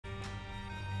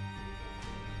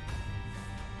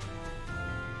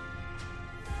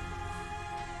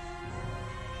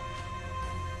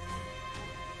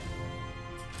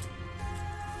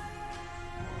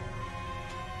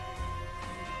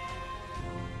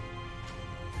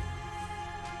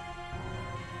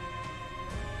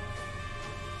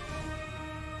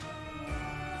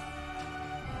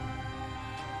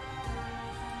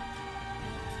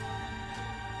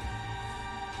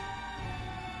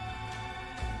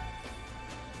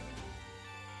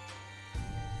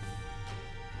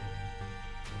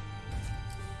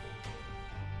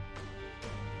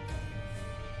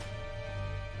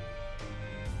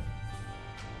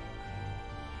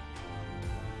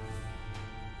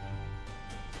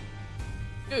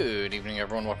Good evening,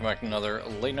 everyone. Welcome back to another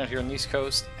late night here on the East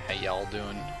Coast. How y'all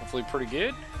doing? Hopefully pretty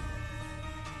good.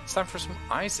 It's time for some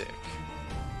Isaac.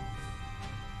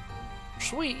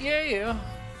 Sweet, yeah.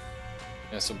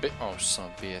 It's a bit. Oh,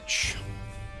 son of a bitch.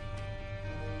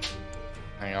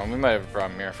 Hang on, we might have a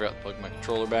problem here. I forgot to plug my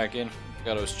controller back in.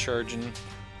 Forgot I was charging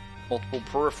multiple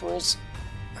peripherals.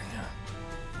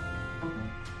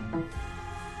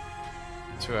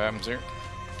 See what happens here.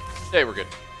 Hey, we're good.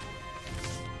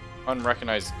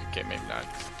 Unrecognized. Okay, maybe not.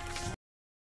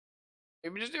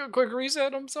 Maybe just do a quick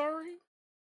reset. I'm sorry.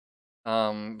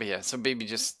 But yeah, so baby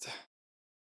just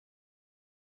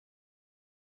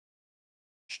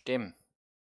stim.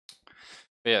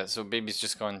 But yeah, so baby's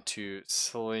just gone to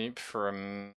sleep for a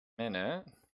minute.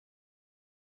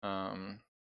 So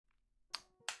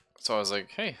I was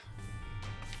like, hey,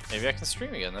 maybe I can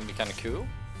stream again. That'd be kind of cool.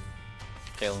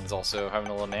 Kaylin's also having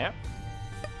a little nap.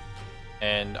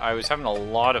 And I was having a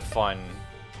lot of fun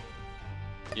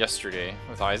yesterday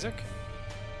with Isaac.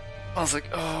 I was like,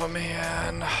 oh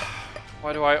man,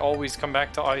 why do I always come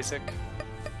back to Isaac?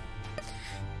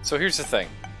 So here's the thing.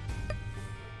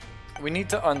 We need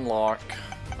to unlock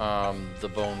the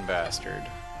Bone Bastard.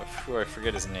 I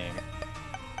forget his name.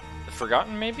 The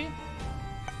Forgotten, maybe?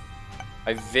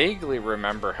 I vaguely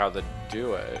remember how to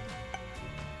do it.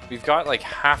 We've got like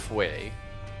halfway.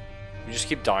 We just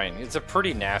keep dying. It's a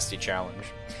pretty nasty challenge.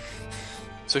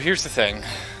 So here's the thing.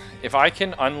 If I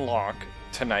can unlock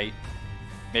tonight,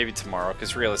 maybe tomorrow,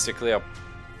 because realistically I'll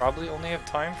probably only have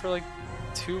time for like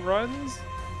 2 runs?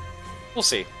 We'll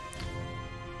see.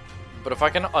 But if I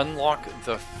can unlock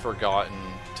the Forgotten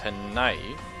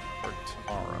tonight, or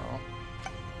tomorrow,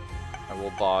 I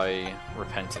will buy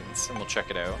Repentance, and we'll check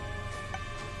it out.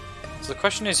 So the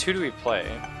question is, who do we play?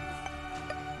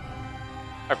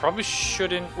 I probably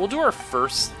shouldn't... We'll do our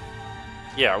first...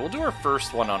 Yeah, we'll do our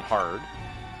first one on hard.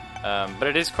 But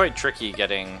it is quite tricky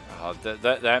getting...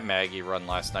 that Maggie run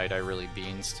last night, I really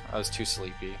beansed. I was too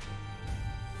sleepy.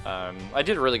 I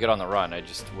did really good on the run, I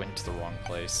just went to the wrong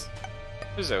place.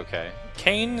 It was okay.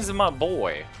 Kane is my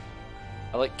boy.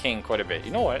 I like Kane quite a bit.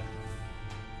 You know what?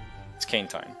 It's Kane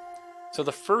time. So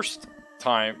the first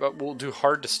time... But we'll do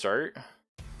hard to start.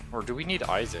 Or do we need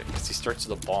Isaac? Because he starts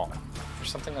with a bomb. Or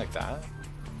something like that.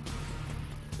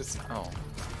 Oh,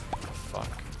 fuck.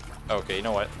 Okay, you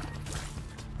know what?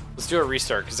 Let's do a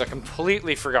restart, because I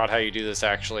completely forgot how you do this,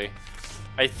 actually.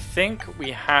 I think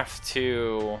we have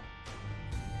to...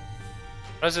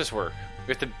 How does this work?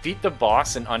 We have to beat the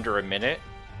boss in under a minute,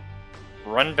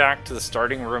 run back to the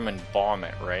starting room and bomb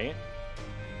it, right?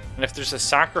 And if there's a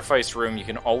sacrifice room, you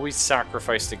can always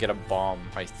sacrifice to get a bomb,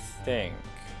 I think.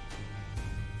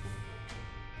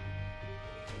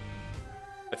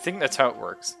 I think that's how it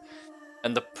works.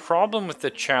 And the problem with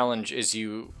the challenge is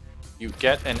you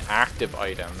get an active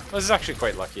item. Well, this is actually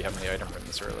quite lucky having the item room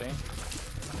this early.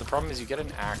 The problem is you get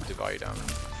an active item.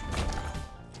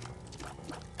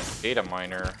 Data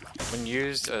miner. When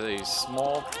used as a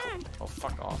small... Oh,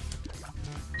 fuck off.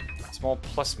 Small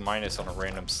plus minus on a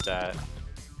random stat.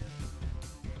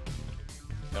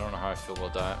 I don't know how I feel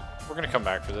about that. We're gonna come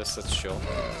back for this, that's chill.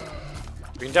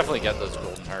 We can definitely get those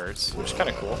golden hearts, which is kind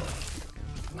of cool.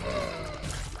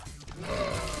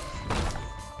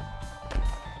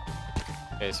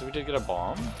 Okay, so we did get a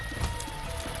bomb.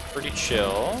 Pretty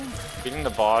chill. Beating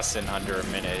the boss in under a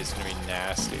minute is going to be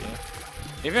nasty.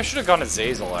 Maybe I should have gone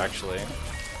Azazel, actually.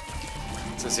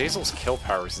 So Azazel's kill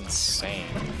power is insane.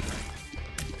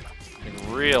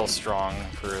 Like, real strong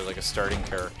for like a starting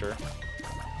character.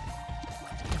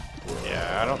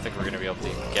 Yeah, I don't think we're going to be able to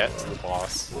even get to the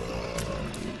boss.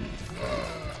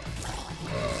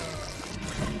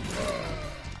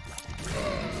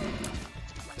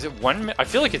 Is it 1 minute? I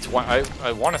feel like it's one.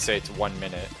 I want to say it's 1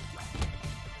 minute.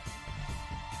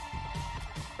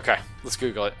 Okay, let's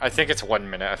Google it. I think it's 1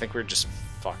 minute. I think we're just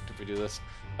fucked if we do this.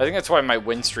 I think that's why my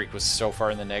win streak was so far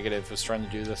in the negative, was trying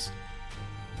to do this.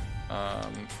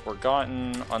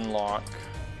 Forgotten, unlock,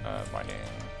 mining.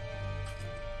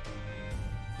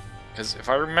 Because if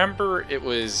I remember, it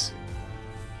was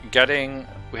getting...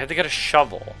 We had to get a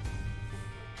shovel.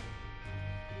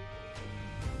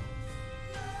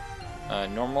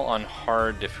 Normal on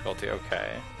hard difficulty,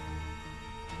 okay.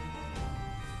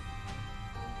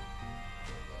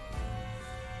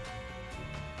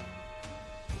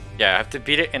 Yeah, I have to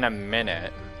beat it in a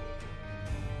minute.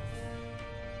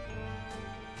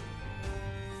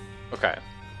 Okay.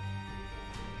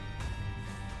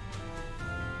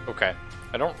 Okay.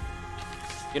 I don't...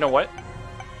 You know what?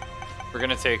 We're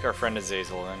gonna take our friend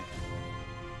Azazel then.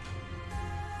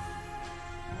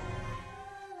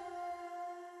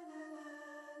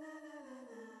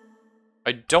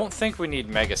 I don't think we need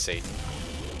Mega Satan.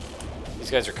 These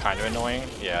guys are kind of annoying.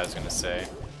 Yeah, I was gonna say.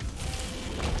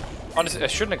 Honestly, I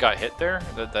shouldn't have got hit there.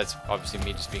 That's obviously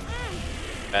me just being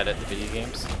bad at the video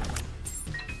games.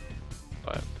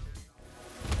 But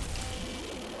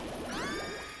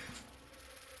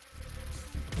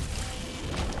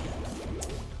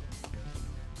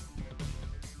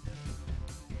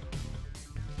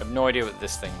I have no idea what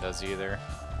this thing does either.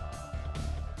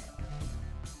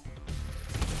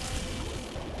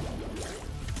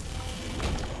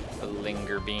 The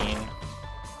linger bean.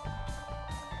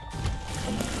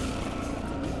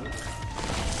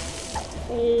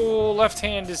 Oh, left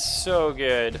hand is so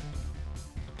good.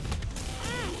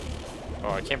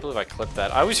 Oh, I can't believe I clipped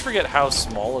that. I always forget how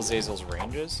small Azazel's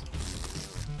range is.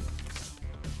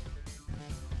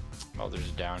 Oh, there's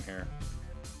a down here.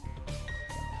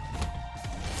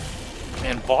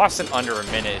 Man, boss in under a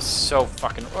minute is so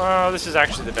fucking... Oh, this is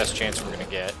actually the best chance we're gonna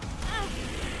get.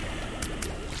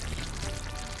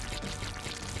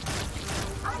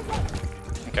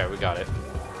 Okay, we got it.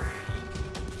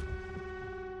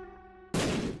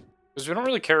 Because we don't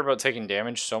really care about taking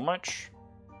damage so much.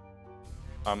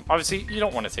 Obviously, you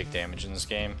don't want to take damage in this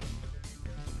game.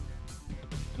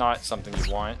 Not something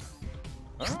you want.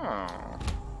 Oh.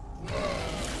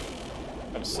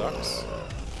 Kinda sucks.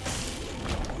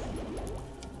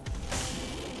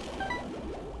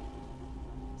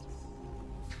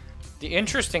 The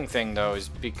interesting thing, though, is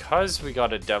because we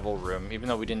got a devil room, even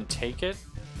though we didn't take it,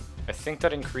 I think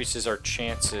that increases our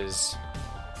chances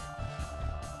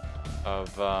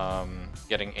of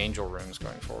getting angel rooms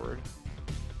going forward.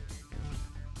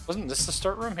 Wasn't this the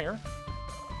start room here?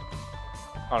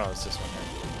 Oh no, it's this one here.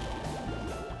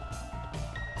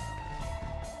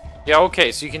 Yeah,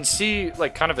 okay, so you can see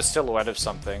like kind of a silhouette of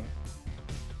something.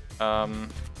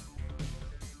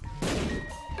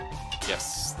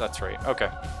 Yes, that's right. Okay.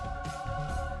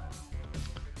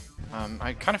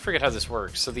 I kind of forget how this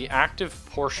works. So the active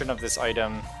portion of this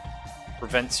item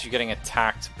prevents you getting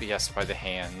attacked, yes, by the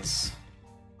hands.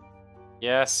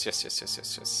 Yes.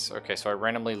 Okay, so I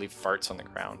randomly leave farts on the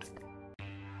ground.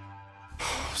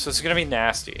 So it's gonna be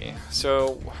nasty.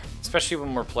 So, especially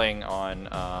when we're playing on,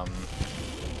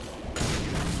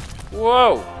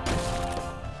 Whoa!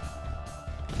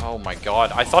 Oh my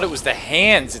god, I thought it was the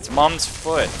hands! It's Mom's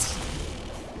foot!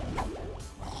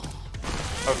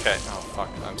 Okay, oh fuck,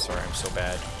 I'm sorry, I'm so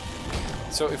bad.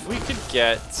 So if we could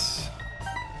get...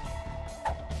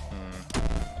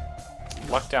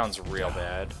 Luckdown's real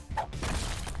bad.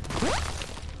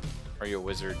 Are you a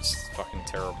wizard? It's fucking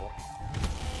terrible.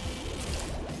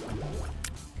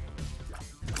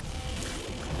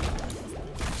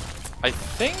 I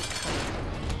think...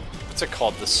 What's it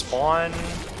called? The spawn...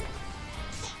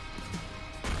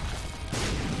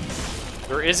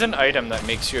 There is an item that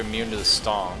makes you immune to the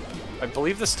stomp. I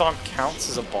believe the stomp counts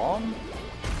as a bomb?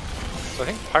 So I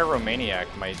think Pyromaniac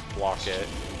might block it.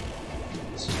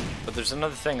 But there's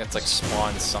another thing that's like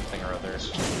spawns something or other.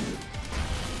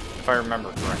 If I remember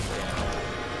correctly.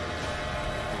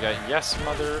 We got Yes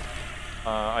Mother.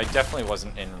 I definitely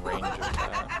wasn't in range of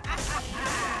that.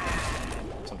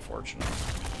 It's unfortunate.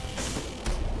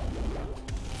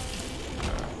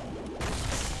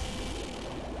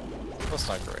 That's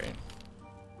not great.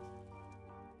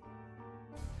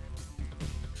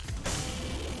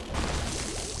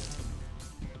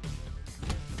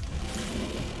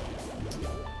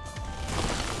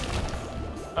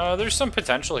 There's some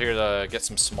potential here to get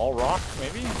some small rock,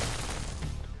 maybe?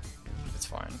 It's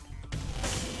fine.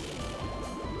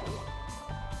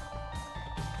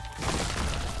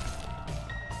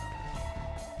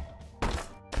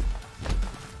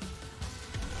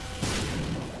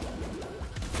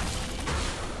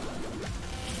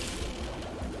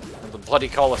 The Bloody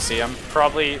Coliseum.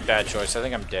 Probably bad choice. I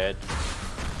think I'm dead.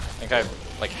 I think I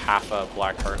have like half a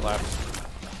black heart left.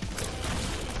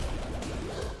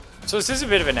 So this is a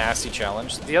bit of a nasty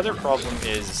challenge. The other problem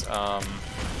is,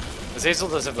 Azazel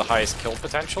does have the highest kill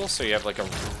potential, so you have like a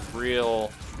real...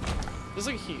 Feels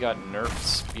like he got nerfed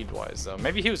speed-wise, though.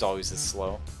 Maybe he was always this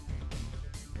slow.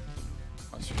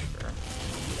 Not so sure.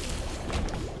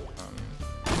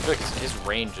 I feel like his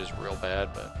range is real bad,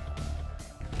 but...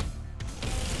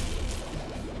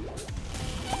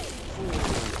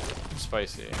 Ooh,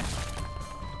 spicy.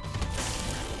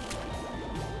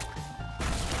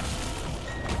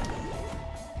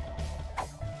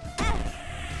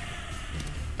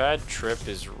 Bad trip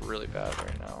is really bad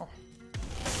right now.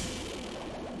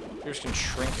 Heroes can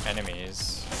shrink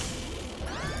enemies.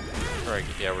 Alright,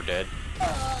 yeah, we're dead.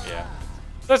 Yeah.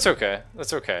 That's okay.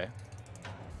 That's okay.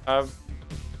 The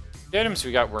items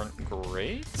we got weren't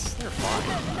great. They're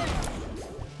fine.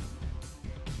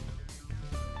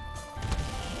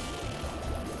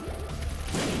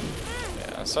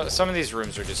 Yeah, so some of these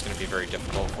rooms are just going to be very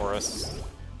difficult for us.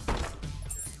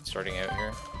 Starting out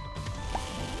here.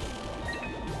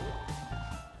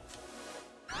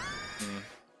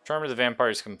 Charmer the Vampire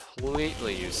is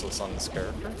completely useless on this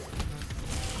character.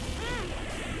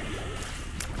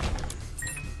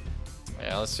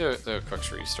 Yeah, let's do a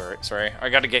quick restart. Sorry, I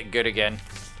gotta get good again.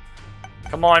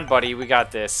 Come on, buddy, we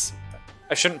got this.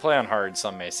 I shouldn't play on hard,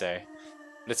 some may say.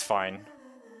 But it's fine.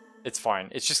 It's fine.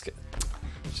 It's just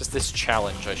this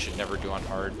challenge I should never do on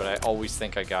hard, but I always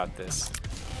think I got this.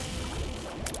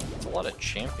 It's a lot of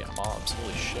champion mobs,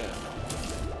 holy shit.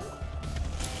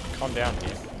 Calm down,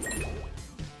 dude.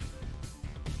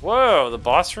 Whoa, the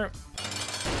boss room.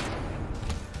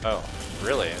 Oh,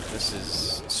 really? This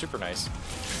is super nice.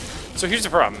 So here's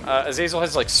the problem. Azazel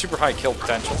has like super high kill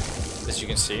potential, as you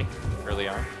can see early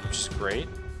on, which is great.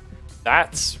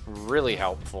 That's really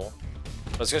helpful.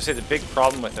 I was gonna say the big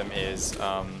problem with him is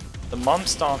the mum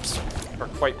stomps are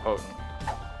quite potent.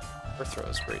 Her throw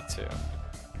is great too.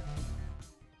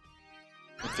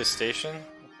 Infestation,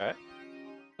 okay.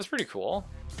 That's pretty cool.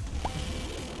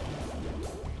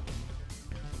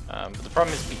 But the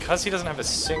problem is because he doesn't have a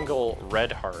single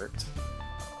red heart,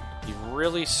 he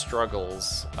really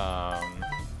struggles. Wow,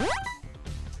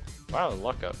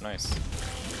 luck up, nice.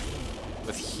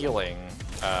 With healing,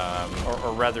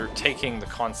 or rather taking the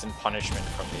constant punishment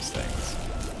from these things.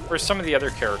 Whereas some of the other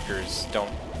characters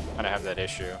don't kind of have that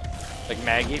issue. Like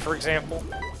Maggie, for example.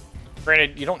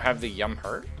 Granted, you don't have the yum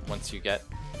heart once you get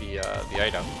the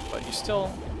item, but you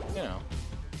still, you know.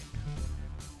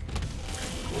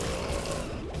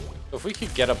 So if we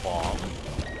could get a bomb,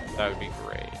 that would be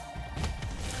great.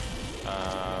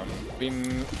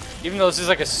 Even though this is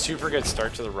like a super good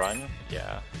start to the run,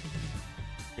 yeah.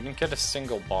 We didn't get a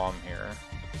single bomb here.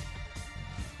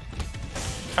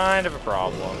 Kind of a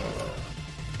problem.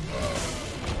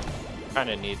 Kind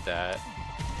of need that.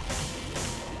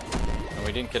 And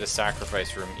we didn't get a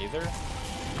sacrifice room either.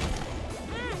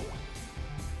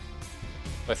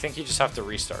 I think you just have to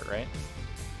restart, right?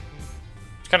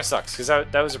 Which kind of sucks, because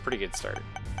that was a pretty good start.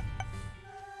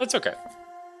 That's okay.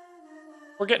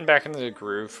 We're getting back into the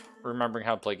groove, remembering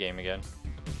how to play game again.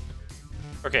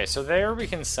 Okay, so there we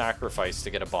can sacrifice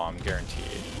to get a bomb,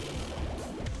 guaranteed.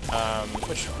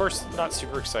 Which, of course, not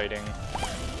super exciting.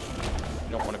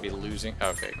 You don't want to be losing.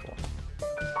 Okay, cool.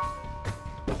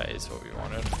 That is what we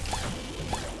wanted.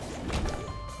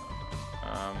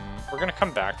 We're going to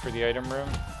come back for the item room.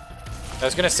 I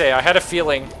was going to say, I had a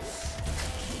feeling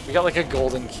we got like a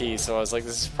golden key, so I was like,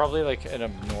 this is probably like an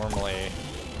abnormally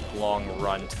long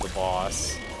run to the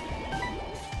boss.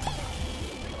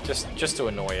 Just to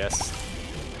annoy us.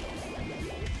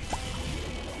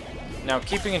 Now,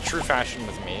 keeping in true fashion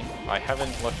with me, I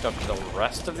haven't looked up the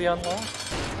rest of the unlock.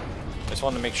 I just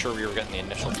wanted to make sure we were getting the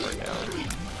initial part down.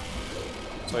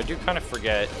 So I do kind of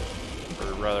forget,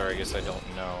 or rather, I guess I don't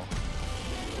know,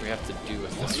 what we have to do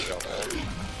with this shovel.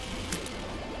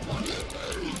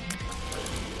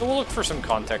 So we'll look for some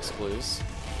context clues.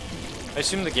 I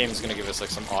assume the game's going to give us like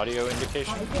some audio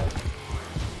indication.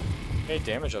 Okay,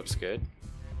 damage up's good.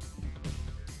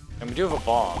 And we do have a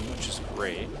bomb, which is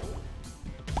great.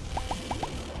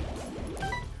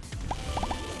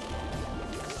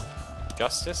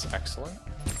 Justice, excellent.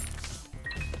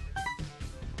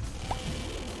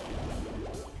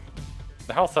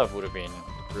 The health up would have been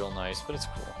real nice, but it's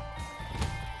cool.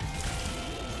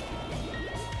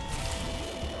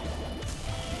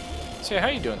 So yeah, how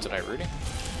you doing tonight, Rudy?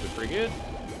 Doing pretty good?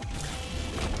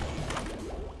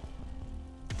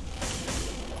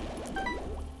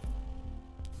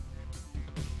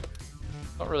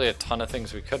 Not really a ton of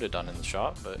things we could have done in the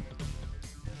shop, but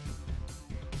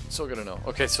still gonna know.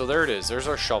 Okay, so there it is. There's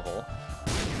our shovel.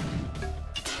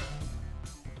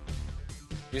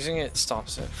 Using it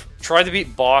stops it. Try to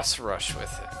beat boss rush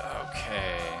with it.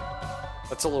 Okay.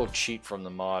 That's a little cheat from the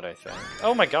mod, I think.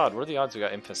 Oh my god, what are the odds we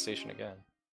got infestation again?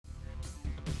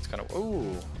 It's kind of...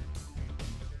 Ooh.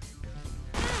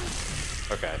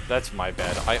 Okay, that's my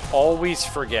bad. I always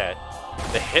forget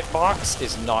the hitbox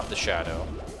is not the shadow.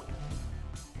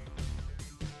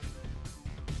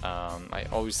 I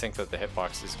always think that the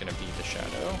hitbox is going to be the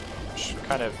shadow, which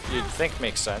kind of, you'd think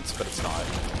makes sense, but it's not.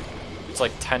 It's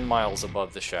like 10 miles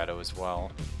above the shadow as well.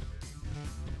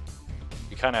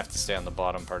 You kind of have to stay on the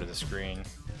bottom part of the screen.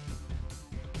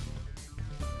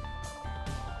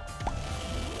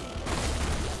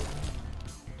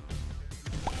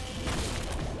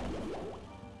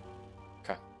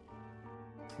 Okay.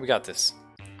 We got this.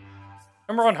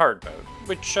 And we're on hard mode,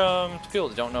 which, to people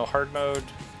that don't know, hard mode,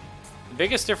 the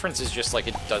biggest difference is just like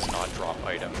it does not drop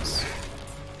items.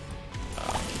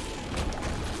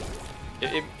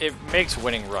 It makes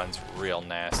winning runs real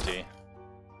nasty.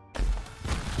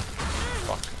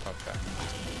 Fuck, okay.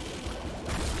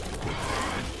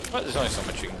 But there's only so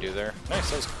much you can do there. Nice,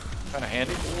 that was kind of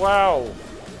handy. Wow!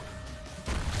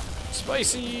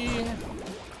 Spicy!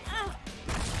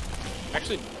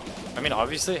 Actually, I mean,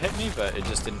 obviously it hit me, but it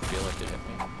just didn't feel like it hit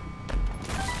me.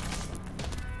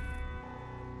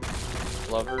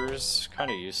 Lovers, kind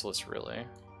of useless, really.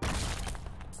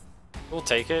 We'll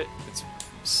take it. It's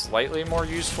slightly more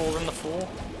useful than the Fool.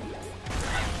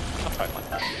 Not by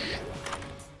much.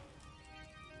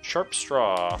 Sharp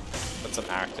Straw. That's an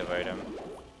active item.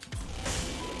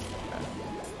 Okay.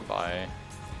 Bye.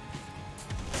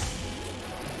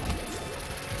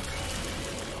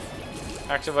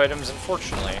 Active items,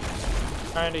 unfortunately,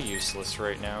 kind of useless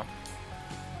right now.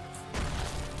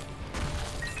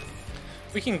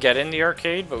 We can get in the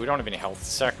arcade, but we don't have any health to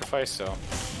sacrifice, so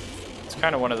it's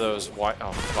kind of one of those. Why?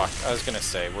 Oh fuck! I was gonna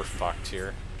say we're fucked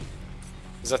here,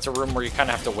 because that's a room where you kind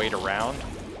of have to wait around.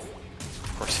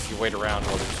 Of course, if you wait around,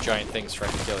 well, there's giant things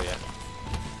trying to kill you.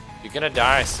 You're gonna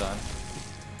die, son.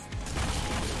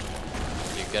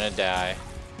 You're gonna die.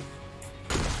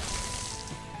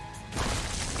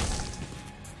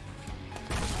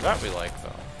 That we like, though.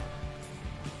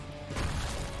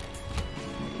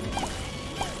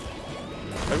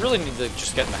 I really need to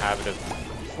just get in the habit of...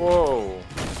 Whoa!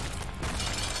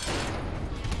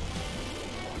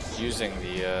 Using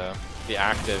the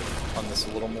active on this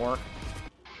a little more.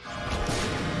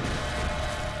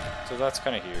 So that's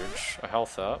kind of huge. A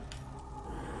health up.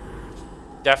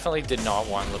 Definitely did not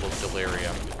want little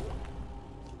delirium.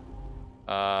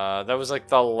 That was like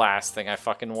the last thing I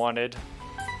fucking wanted.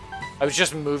 I was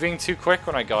just moving too quick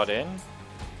when I got in.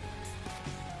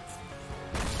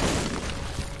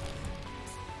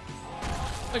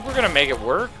 Like, we're gonna make it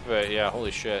work, but yeah, holy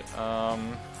shit.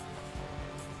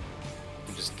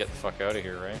 We just get the fuck out of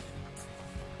here, right?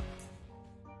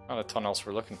 Not a ton else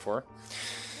we're looking for.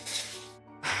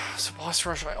 So boss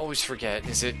rush, I always forget.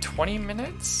 Is it 20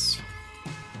 minutes?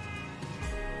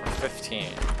 Or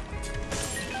 15?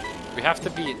 We have to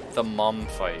beat the mum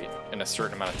fight in a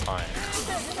certain amount of time.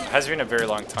 It has been a very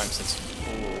long time since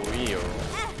Rio.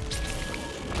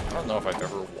 I don't know if I've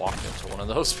ever walked into one of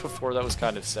those before. That was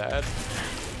kind of sad.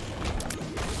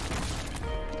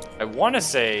 I want to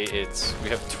say we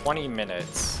have 20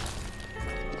 minutes.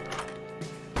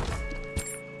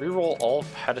 Reroll all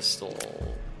pedestal.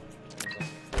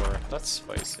 That's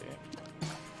spicy.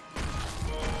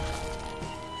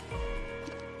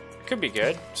 Could be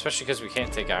good, especially because we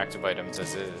can't take active items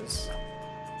as is.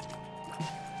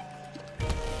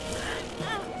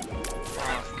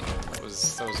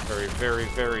 That was very, very,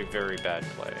 very, very bad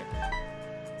play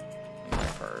on my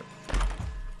part.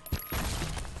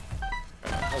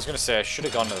 I was gonna say I should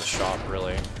have gone to the shop,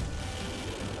 really.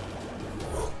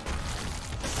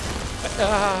 Okay.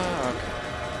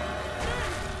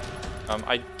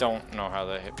 I don't know how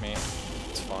that hit me.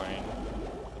 It's fine.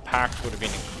 The pact would have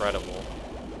been incredible.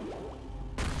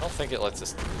 I don't think it lets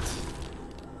us...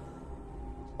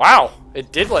 Wow!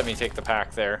 It did let me take the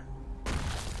pack there.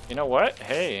 You know what?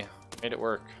 Hey, made it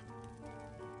work.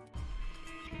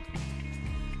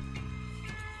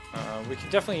 We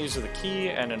could definitely use the key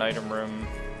and an item room.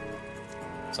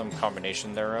 Some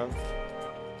combination thereof.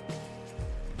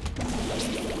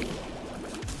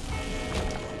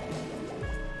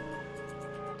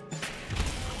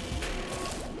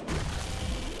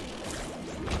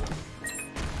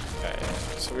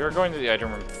 So we are going to the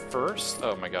item room first.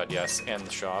 Oh my god, yes, and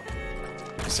the shop.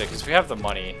 Because we have the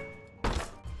money.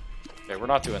 Okay, we're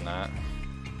not doing that.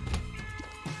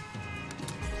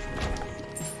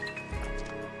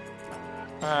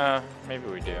 Maybe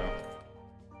we do.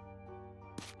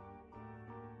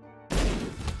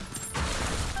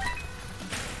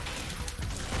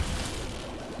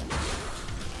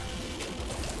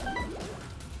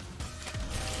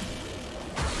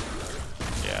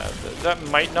 That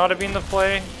might not have been the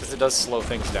play, because it does slow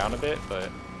things down a bit, but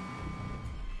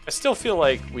I still feel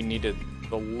like we needed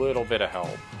a little bit of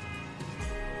help.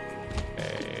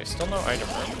 Okay, still no item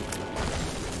room.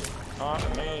 Not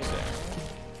amazing.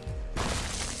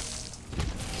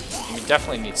 You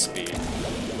definitely need speed.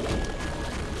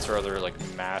 It's rather like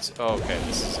mass. Oh, okay,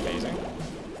 this is amazing.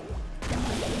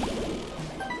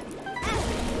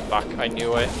 Fuck, I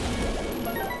knew it.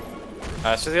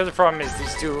 So the other problem is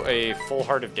these do a full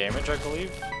heart of damage, I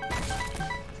believe.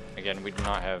 Again, we do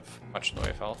not have much in the way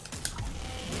of health.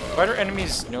 Spider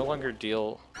enemies no longer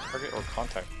deal target or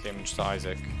contact damage to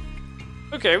Isaac.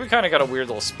 Okay, we kind of got a weird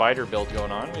little spider build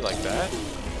going on. We like that.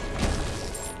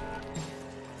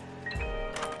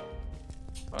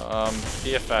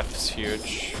 BFF is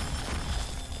huge.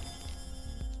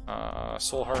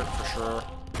 Soul Heart for sure.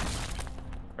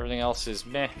 Everything else is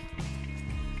meh.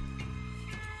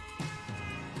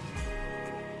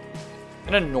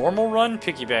 In a normal run,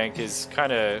 Piggy Bank is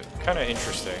kind of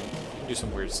interesting. You can do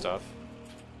some weird stuff.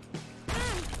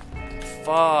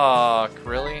 Fuck,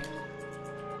 really?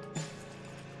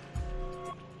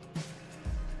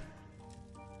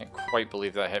 Can't quite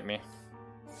believe that hit me.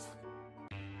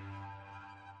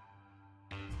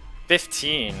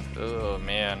 15. Oh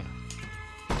man.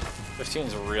 15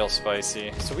 is real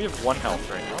spicy. So we have 1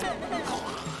 health right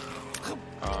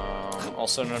now.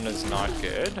 Also known as not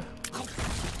good.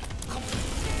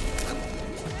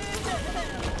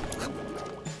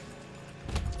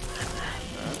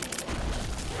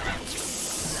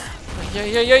 Yeah.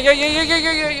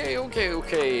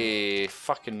 Okay.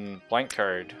 Fucking blank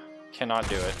card. Cannot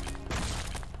do it.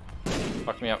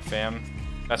 Fuck me up, fam.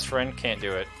 Best friend, can't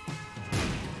do it.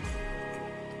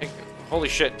 Holy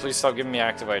shit, please stop giving me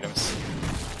active items.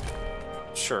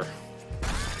 Sure.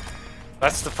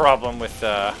 That's the problem with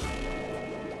the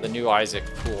new Isaac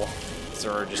pool.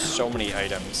 There are just so many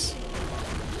items.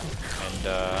 And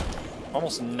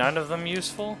almost none of them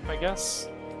useful, I guess.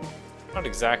 Not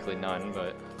exactly none,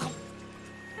 but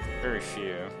very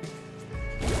few.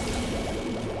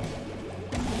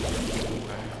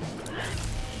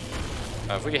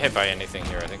 If we get hit by anything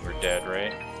here, I think we're dead,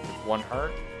 right? 1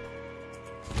 heart?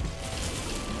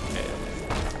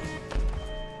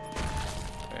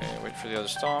 Okay, wait for the other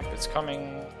stomp. It's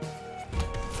coming.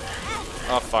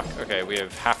 Oh, fuck. Okay, we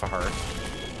have half a heart.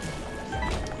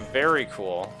 Very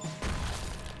cool.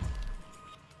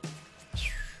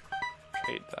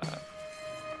 Trade that.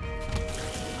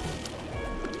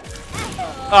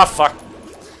 Ah, fuck.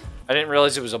 I didn't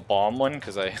realize it was a bomb one,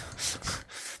 because I...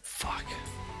 Fuck.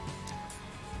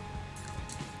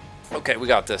 Okay, we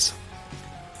got this.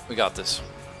 We got this.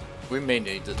 We may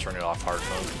need to turn it off hard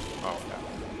mode. Oh, okay.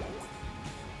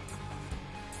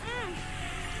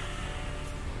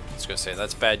 I was gonna say,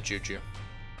 that's bad juju.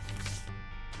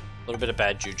 A little bit of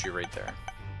bad juju right there.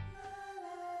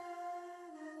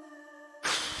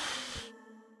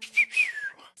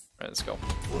 Alright, let's go.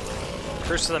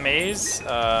 Curse of the Maze,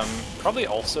 probably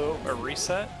also a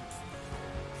reset.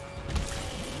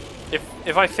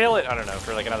 If I fail it, I don't know,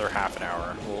 for like another half an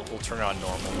hour, we'll turn it on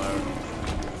normal mode.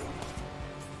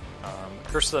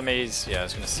 Curse of the Maze, yeah, I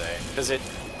was gonna say, because it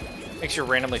makes you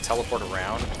randomly teleport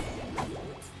around.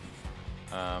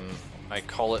 I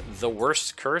call it the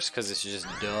worst curse because it's just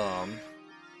dumb.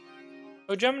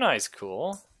 Oh, Gemini's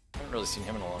cool. I haven't really seen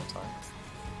him in a long time.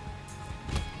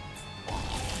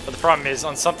 But the problem is,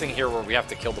 on something here where we have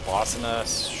to kill the boss in a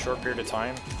short period of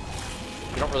time,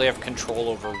 we don't really have control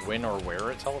over when or where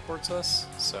it teleports us,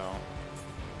 so...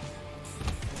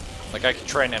 Like, I could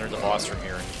try and enter the boss from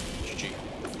here and GG.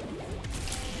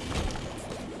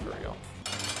 There we go.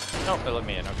 Nope, they let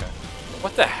me in, okay.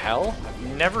 What the hell?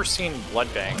 I've never seen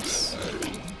blood banks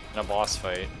in a boss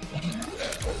fight.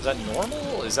 Is that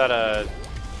normal? Is that a...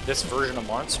 this version of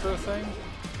Monstro thing?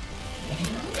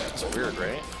 It's weird,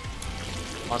 right?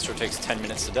 Monstro takes 10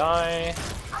 minutes to die.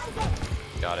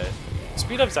 Got it.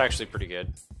 Speed up's actually pretty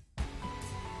good.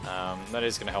 That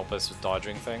is going to help us with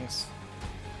dodging things.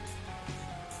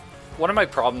 One of my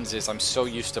problems is I'm so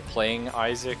used to playing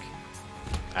Isaac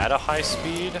at a high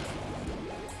speed.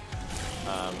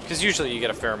 Because usually you get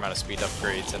a fair amount of speed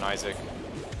upgrades in Isaac.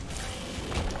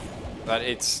 That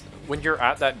it's... when you're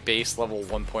at that base level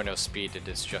 1.0 speed, it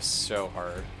is just so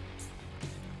hard.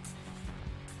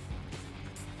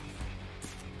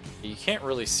 You can't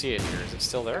really see it here. Is it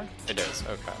still there? It is,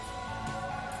 okay.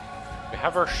 We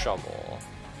have our shovel.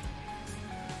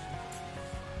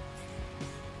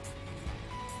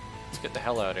 Let's get the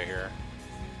hell out of here.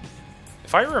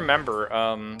 If I remember,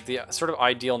 the sort of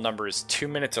ideal number is 2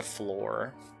 minutes of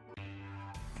floor.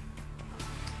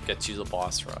 Gets you the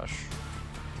boss rush.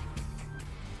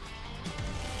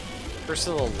 Curse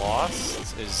of the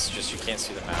Lost is just you can't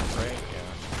see the map, right?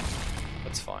 Yeah.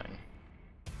 That's fine.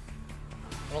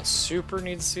 I don't super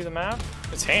need to see the map.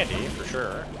 It's handy, for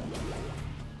sure.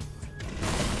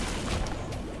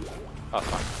 Oh,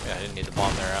 fuck. Yeah, I didn't need the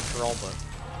bomb there after all, but...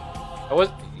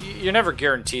 you're never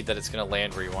guaranteed that it's going to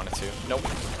land where you want it to. Nope.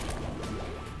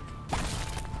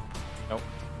 Nope.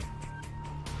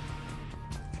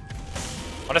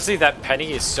 Honestly, that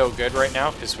penny is so good right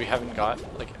now, because we haven't got,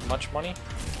 like, much money.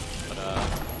 But,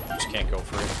 just can't go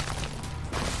for it.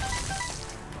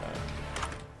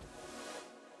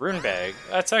 Rune bag.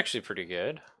 That's actually pretty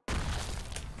good.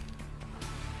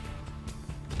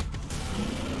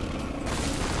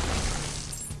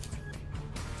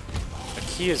 The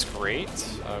key is great.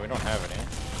 We don't have any.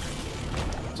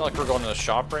 It's not like we're going to the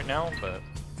shop right now, but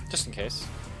just in case.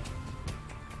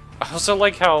 I also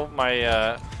like how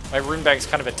my my rune bag's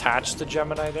kind of attached to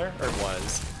Gemini there, or it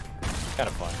was. Kind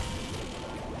of fun.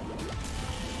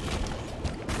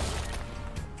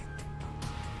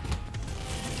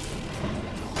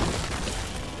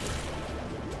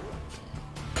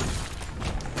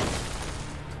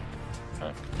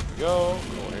 Okay, here we go.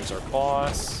 Cool, here's our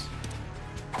boss.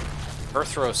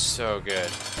 Earth throw's so good.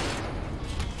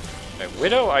 Okay,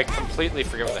 Widow, I completely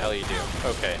forget what the hell you do.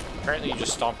 Okay, apparently you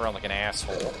just stomp around like an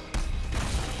asshole.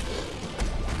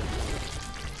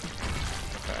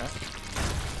 Okay.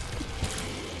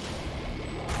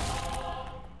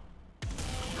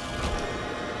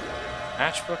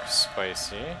 Matchbook is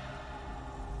spicy.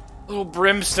 Little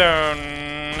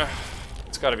brimstone.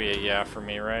 It's gotta be a yeah for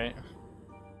me, right?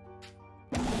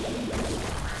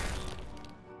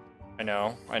 I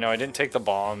know, I didn't take the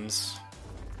bombs.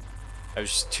 I was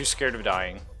just too scared of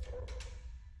dying.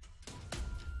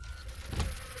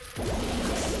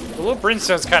 The little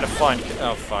brimstone's kind of fun.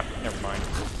 Oh fuck, never mind.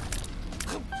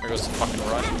 There goes the fucking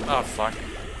run. Oh fuck.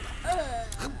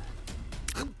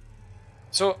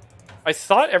 So, I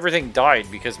thought everything died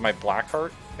because my black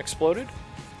heart exploded.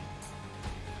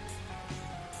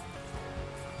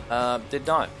 Did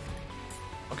not.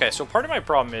 Okay, so part of my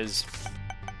problem is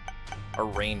our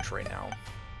range right now.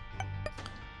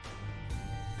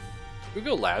 We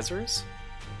go Lazarus?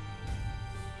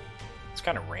 It's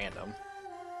kind of random.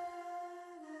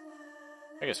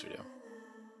 I guess we do.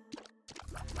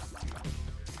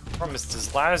 Problem is,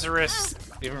 does Lazarus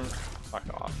even... Fuck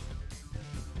off.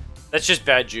 That's just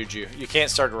bad juju. You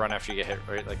can't start a run after you get hit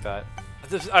right like that.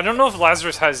 I don't know if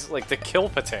Lazarus has, like, the kill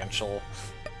potential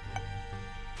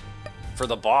for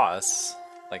the boss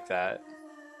like that.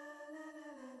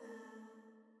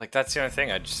 Like, that's the only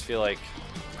thing. I just feel like...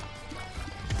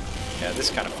 Yeah, this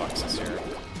kind of fucks us here.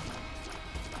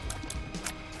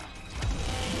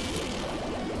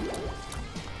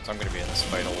 So I'm gonna be in this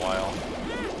fight a while.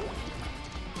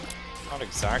 Not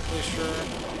exactly sure.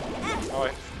 Oh,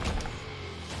 wait.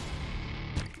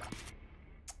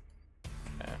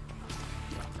 Okay.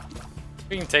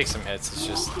 We can take some hits, it's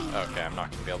just... Okay, I'm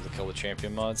not gonna be able to kill the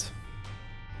champion mods.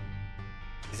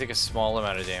 They take a small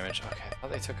amount of damage. Okay, I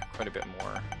thought they took quite a bit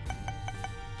more.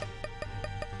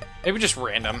 Maybe just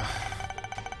random.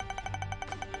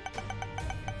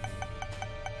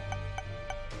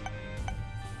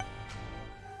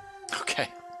 Okay.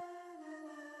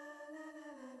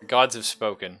 The gods have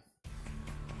spoken.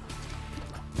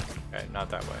 Okay, not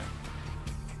that way.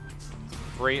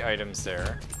 Great items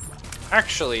there.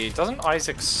 Actually, doesn't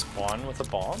Isaac spawn with a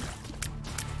bomb?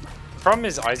 The problem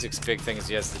is Isaac's big thing is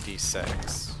he has the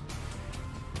D6.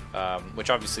 Which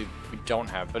obviously we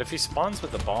don't have, but if he spawns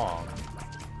with a bomb...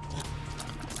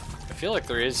 I feel like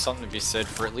there is something to be said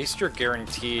for at least you're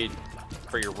guaranteed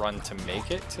for your run to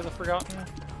make it to the Forgotten.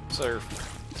 So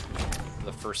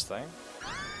the first thing.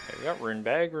 Okay, we got Rune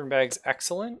Bag. Rune Bag's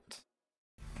excellent.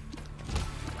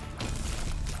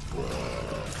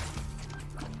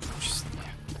 Just,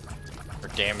 yeah. Our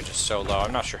damage is so low.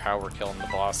 I'm not sure how we're killing the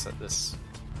boss at this.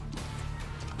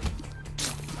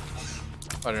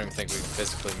 I don't even think we can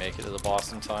physically make it to the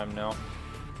boss in time now.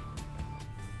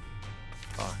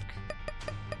 Fuck.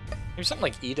 Maybe something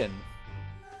like Eden.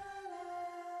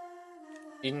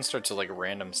 Eden starts with like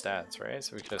random stats, right?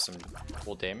 So we could have some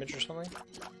cool damage or something.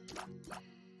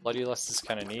 Bloody Lust is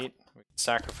kind of neat. We can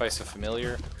sacrifice a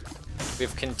familiar. We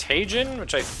have Contagion,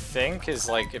 which I think is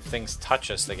like if things touch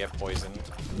us, they get poisoned.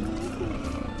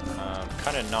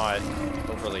 Kind of not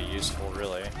overly useful,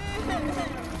 really.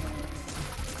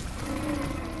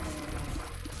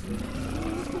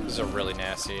 This is a really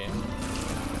nasty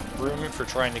room for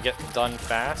trying to get done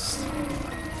fast.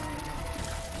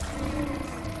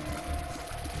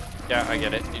 Yeah, I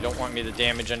get it. You don't want me to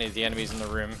damage any of the enemies in the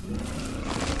room.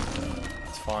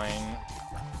 It's fine.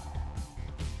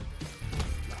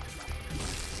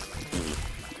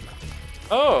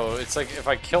 Oh, it's like if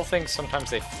I kill things, sometimes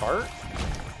they fart?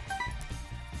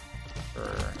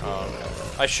 Or,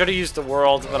 oh, I should have used the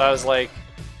world, but I was like,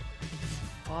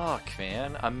 fuck,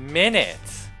 man. A minute?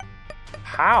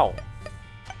 How?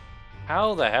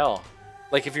 How the hell?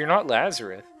 Like, if you're not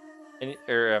Lazarus, and,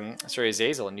 or, sorry,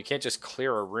 Azazel, and you can't just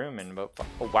clear a room in about...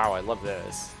 Oh, wow, I love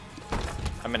this.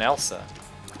 I'm an Elsa.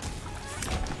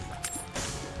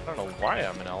 I don't know why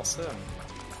I'm an Elsa.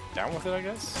 I'm down with it, I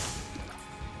guess.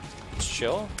 Let's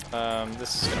chill.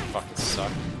 This is gonna fucking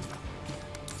suck.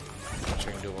 What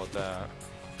we can do about that?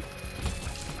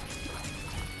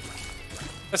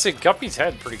 I say Guppy's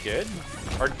head pretty good.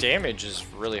 Our damage is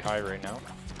really high right now.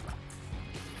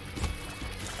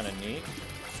 Kind of neat.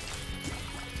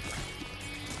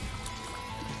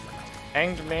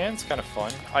 Hanged Man's kind of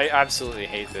fun. I absolutely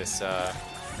hate this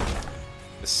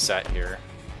this set here,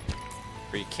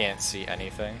 where you can't see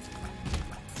anything.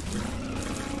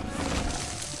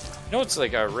 You know, it's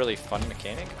like a really fun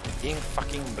mechanic? Being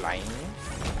fucking blind.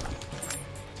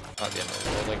 Not the end of the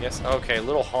world, I guess. Okay,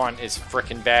 Little Haunt is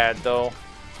frickin' bad, though.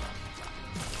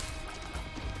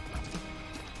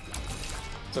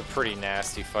 It's a pretty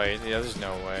nasty fight. Yeah, there's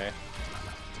no way.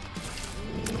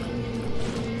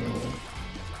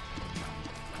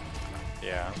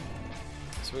 Yeah.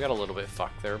 So we got a little bit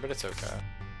fucked there, but it's okay.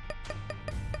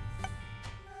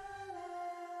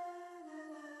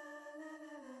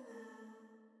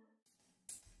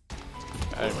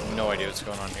 I have no idea what's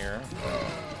going on here.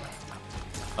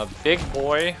 A big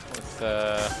boy with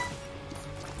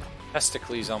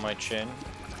testicles on my chin.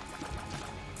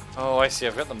 Oh, I see.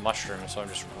 I've got the mushroom, so I'm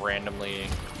just randomly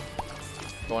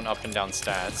going up and down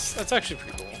stats. That's actually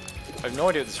pretty cool. I have no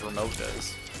idea what this remote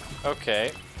does.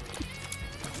 Okay.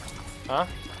 Huh?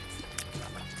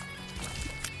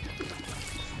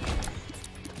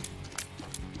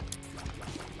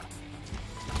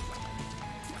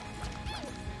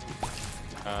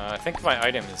 I think my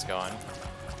item is gone.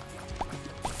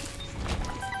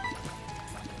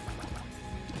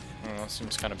 I don't know,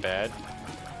 seems kind of bad.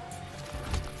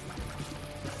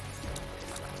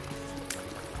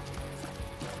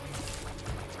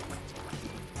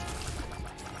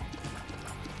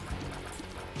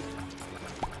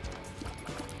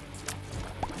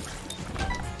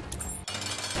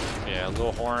 Yeah,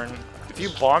 Little Horn. If you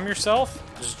bomb yourself,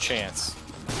 there's a chance.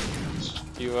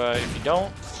 If you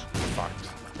don't, you're fucked.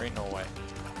 There ain't no way.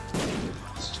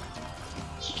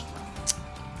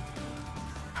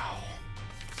 Ow.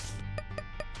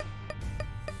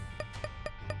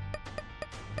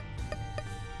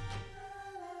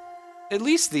 At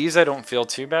least these I don't feel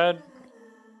too bad,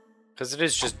 because it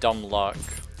is just dumb luck.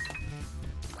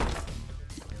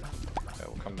 Okay,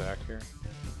 we'll come back here.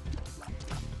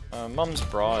 Mum's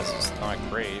bras is not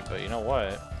great, but you know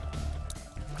what?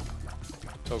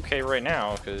 It's okay right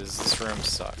now, because this room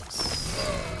sucks.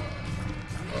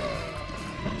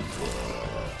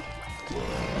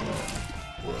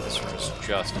 This room is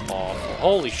just awful.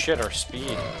 Holy shit, our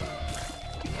speed.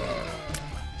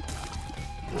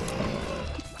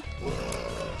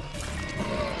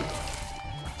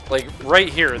 Like, right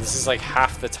here, this is like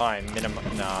half the time minimum.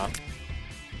 Nah.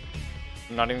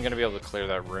 I'm not even gonna be able to clear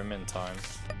that room in time.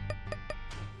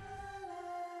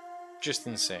 Just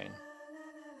insane.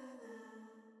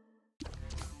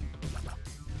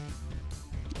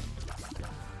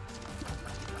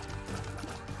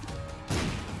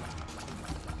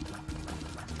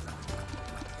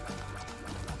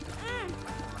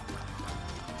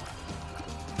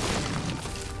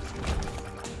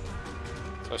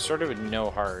 So I started with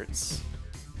no hearts.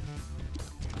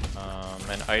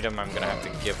 An item I'm gonna have to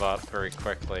give up very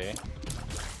quickly.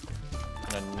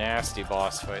 And a nasty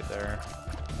boss fight there.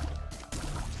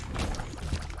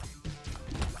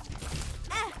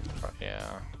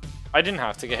 Yeah. I didn't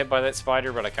have to get hit by that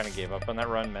spider, but I kind of gave up on that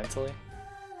run mentally.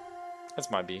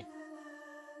 That's my B.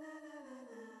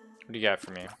 What do you got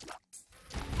for me?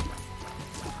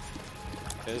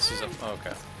 Okay, this is a... Oh,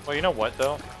 okay. Well, you know what,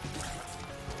 though?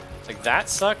 Like, that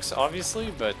sucks,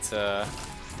 obviously, but,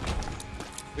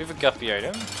 we have a guppy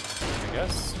item, I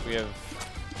guess. We have...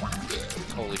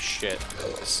 Holy shit.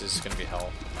 This is gonna be hell.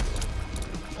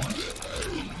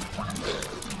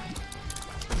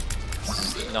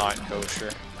 This is not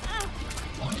kosher.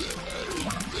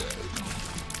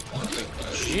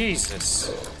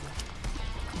 Jesus.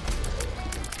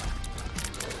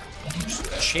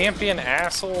 Champion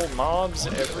asshole mobs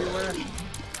everywhere?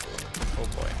 Oh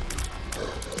boy.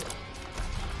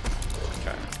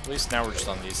 Okay, at least now we're just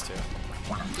on these two.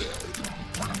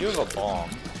 I do have a bomb.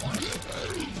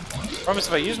 Promise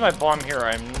if I use my bomb here,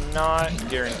 I'm not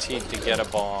guaranteed to get a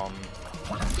bomb.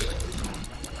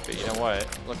 But you know what?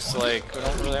 Looks like we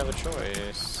don't really have a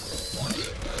choice.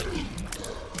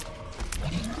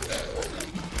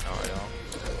 No, I don't.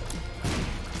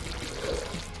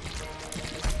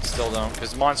 Still don't,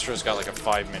 because Monstro's got like a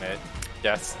 5-minute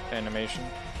death animation.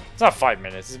 It's not 5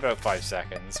 minutes, it's about 5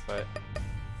 seconds, but...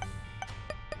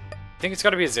 I think it's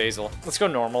gotta be Azazel. Let's go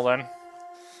normal then.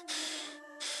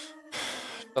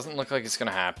 Doesn't look like it's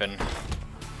gonna happen.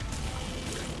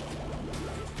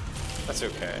 That's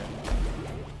okay.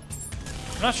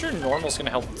 I'm not sure normal's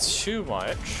gonna help too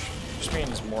much. Just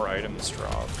means more items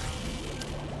drop.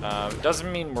 It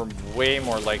doesn't mean we're way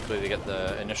more likely to get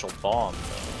the initial bomb,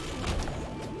 though.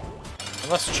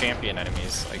 Unless champion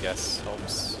enemies, I guess,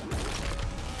 helps.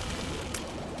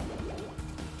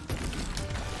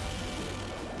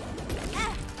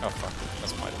 Oh fuck,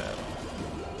 that's my bad.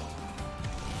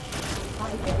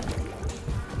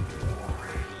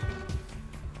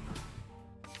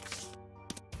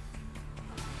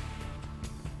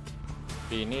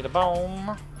 You need a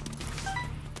bomb.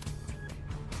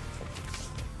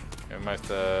 I might have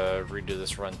to redo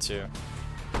this run too.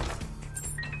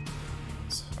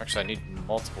 Actually, I need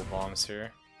multiple bombs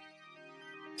here.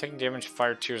 Taking damage,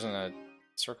 fire tears in a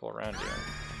circle around you.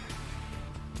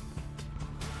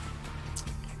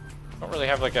 Don't really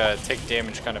have like a take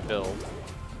damage kind of build.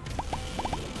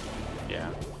 Yeah.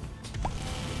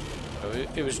 So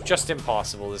it was just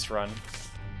impossible this run.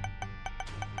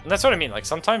 And that's what I mean, like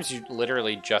sometimes you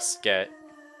literally just get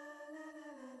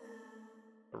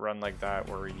a run like that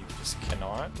where you just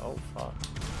cannot. Oh fuck.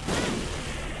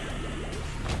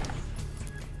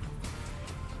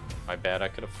 My bad, I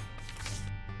could have.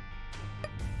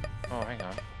 Oh, hang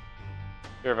on.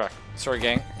 You're back. Sorry,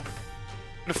 gang.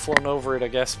 Could have flown over it, I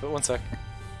guess, but one sec.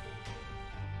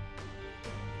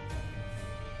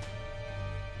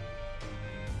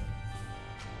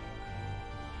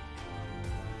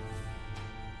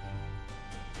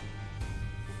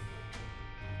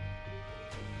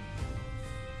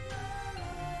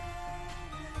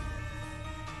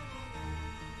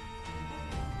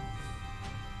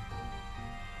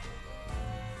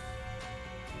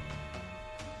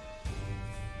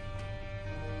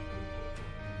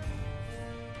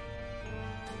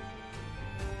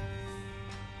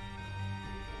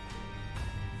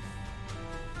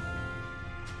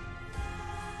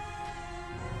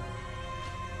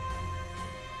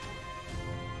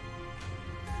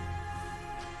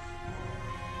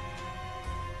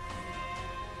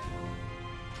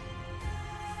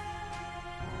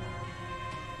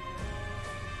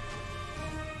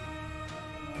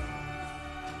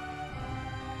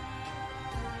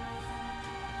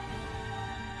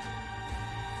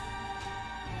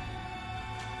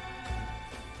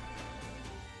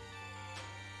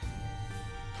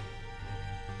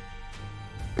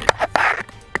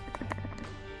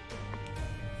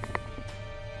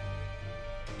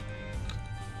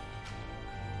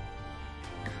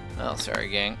 Oh, sorry,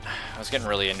 gang. I was getting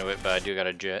really into it, but I do got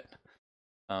a jet.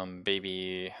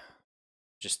 Baby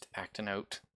just acting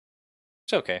out.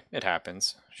 It's okay. It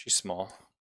happens. She's small.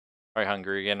 Probably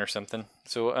hungry again or something.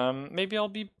 So, maybe I'll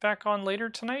be back on later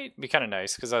tonight. Be kind of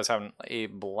nice, because I was having a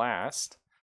blast.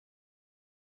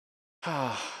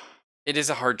 It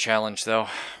is a hard challenge, though.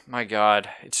 My god.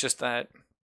 It's just that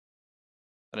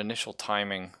initial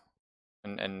timing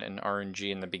and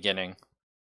RNG in the beginning.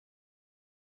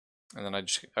 And then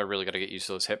I really got to get used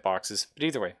to those hitboxes. But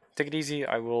either way, take it easy.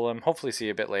 I will hopefully see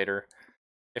you a bit later.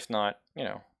 If not, you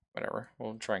know, whatever.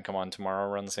 We'll try and come on tomorrow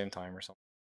around the same time or something.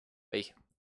 Bye.